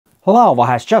Laowa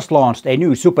has just launched a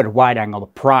new super wide-angle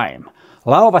prime,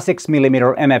 Laowa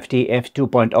 6mm MFT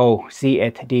f2.0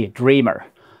 C&D-Dreamer.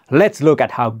 Let's look at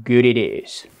how good it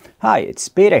is. Hi, it's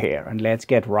Peter here, and let's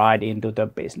get right into the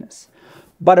business.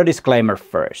 But a disclaimer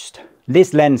first.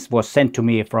 This lens was sent to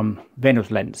me from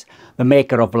Venus Lens, the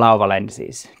maker of Laowa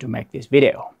lenses, to make this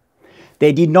video.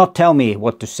 They did not tell me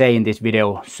what to say in this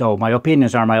video, so my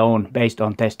opinions are my own based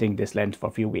on testing this lens for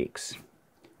a few weeks.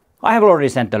 I have already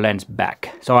sent the lens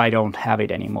back, so I don't have it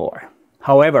anymore.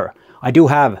 However, I do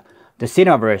have the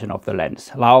Cine-version of the lens,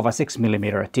 Laowa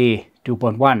 6mm T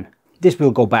 2.1. This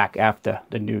will go back after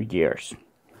the New Year's.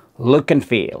 Look and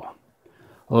feel.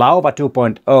 Laowa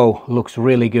 2.0 looks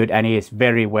really good and is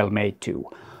very well made too.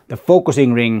 The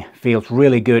focusing ring feels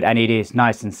really good and it is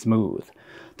nice and smooth.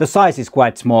 The size is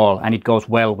quite small and it goes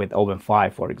well with Open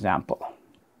 5, for example.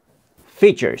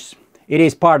 Features. It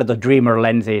is part of the Dreamer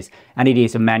lenses and it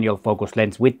is a manual focus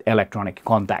lens with electronic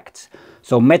contacts.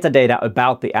 So metadata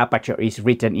about the aperture is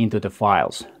written into the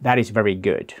files. That is very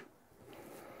good.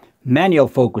 Manual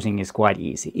focusing is quite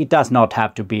easy. It does not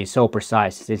have to be so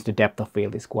precise since the depth of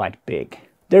field is quite big.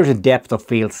 There's a depth of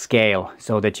field scale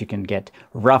so that you can get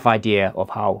a rough idea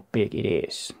of how big it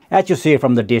is. As you see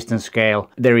from the distance scale,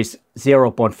 there is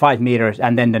 0.5 meters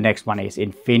and then the next one is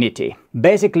infinity.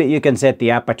 Basically, you can set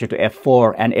the aperture to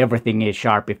f4 and everything is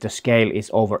sharp if the scale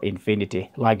is over infinity,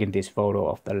 like in this photo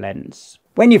of the lens.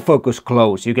 When you focus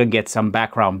close, you can get some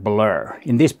background blur.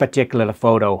 In this particular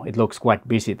photo, it looks quite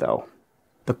busy though.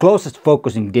 The closest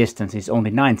focusing distance is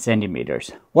only 9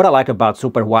 centimeters. What I like about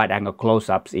super wide angle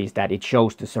close-ups is that it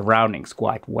shows the surroundings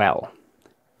quite well.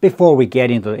 Before we get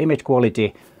into the image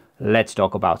quality, let's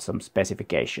talk about some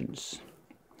specifications.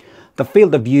 The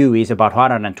field of view is about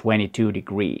 122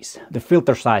 degrees. The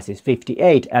filter size is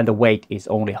 58 and the weight is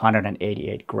only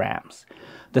 188 grams.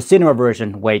 The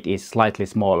Cine-version weight is slightly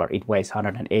smaller, it weighs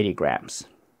 180 grams.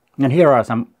 And here are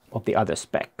some of the other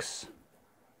specs.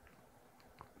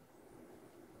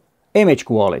 Image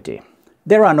quality.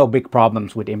 There are no big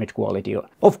problems with image quality.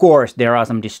 Of course, there are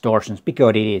some distortions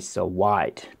because it is so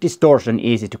wide. Distortion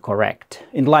easy to correct.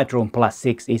 In Lightroom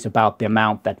 +6 is about the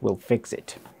amount that will fix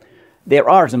it. There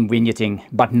are some vignetting,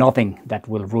 but nothing that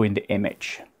will ruin the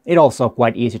image. It's also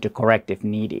quite easy to correct if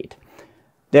needed.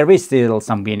 There is still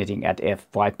some vignetting at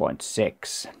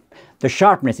f5.6. The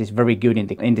sharpness is very good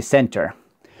in the center.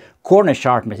 Corner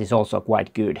sharpness is also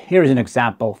quite good. Here is an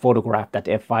example photographed at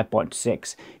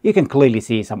f5.6. You can clearly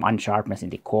see some unsharpness in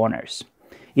the corners.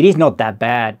 It is not that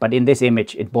bad, but in this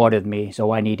image it bothered me,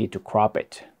 so I needed to crop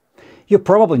it. You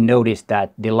probably noticed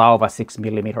that the Laowa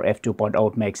 6mm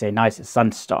f2.0 makes a nice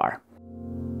sun star.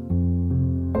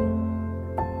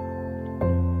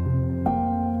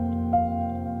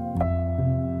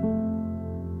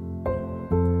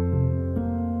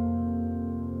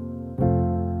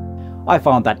 I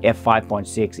found that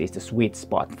f5.6 is the sweet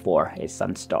spot for a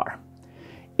sun star.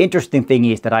 Interesting thing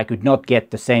is that I could not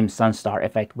get the same sun star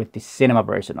effect with the cinema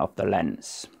version of the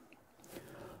lens.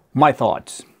 My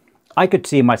thoughts. I could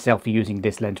see myself using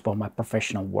this lens for my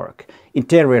professional work.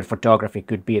 Interior photography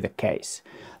could be the case.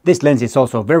 This lens is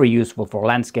also very useful for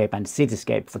landscape and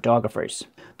cityscape photographers.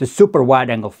 The super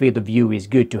wide-angle field of view is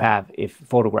good to have if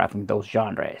photographing those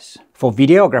genres. For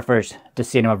videographers, the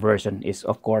cinema version is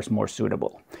of course more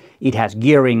suitable. It has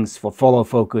gearings for follow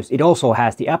focus. It also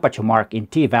has the aperture mark in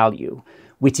T value,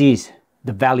 which is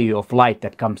the value of light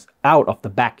that comes out of the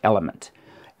back element.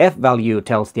 F value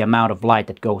tells the amount of light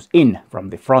that goes in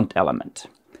from the front element.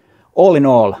 All in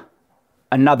all,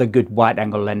 another good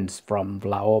wide-angle lens from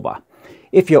Laowa.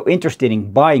 If you're interested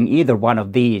in buying either one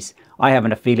of these, I have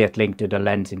an affiliate link to the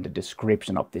lens in the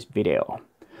description of this video.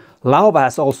 Laowa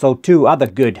has also two other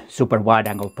good super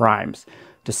wide-angle primes,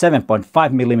 the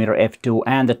 7.5mm f2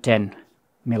 and the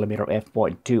 10mm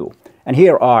f.2. And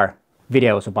here are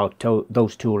videos about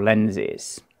those two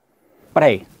lenses. But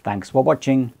hey, thanks for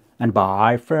watching and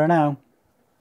bye for now.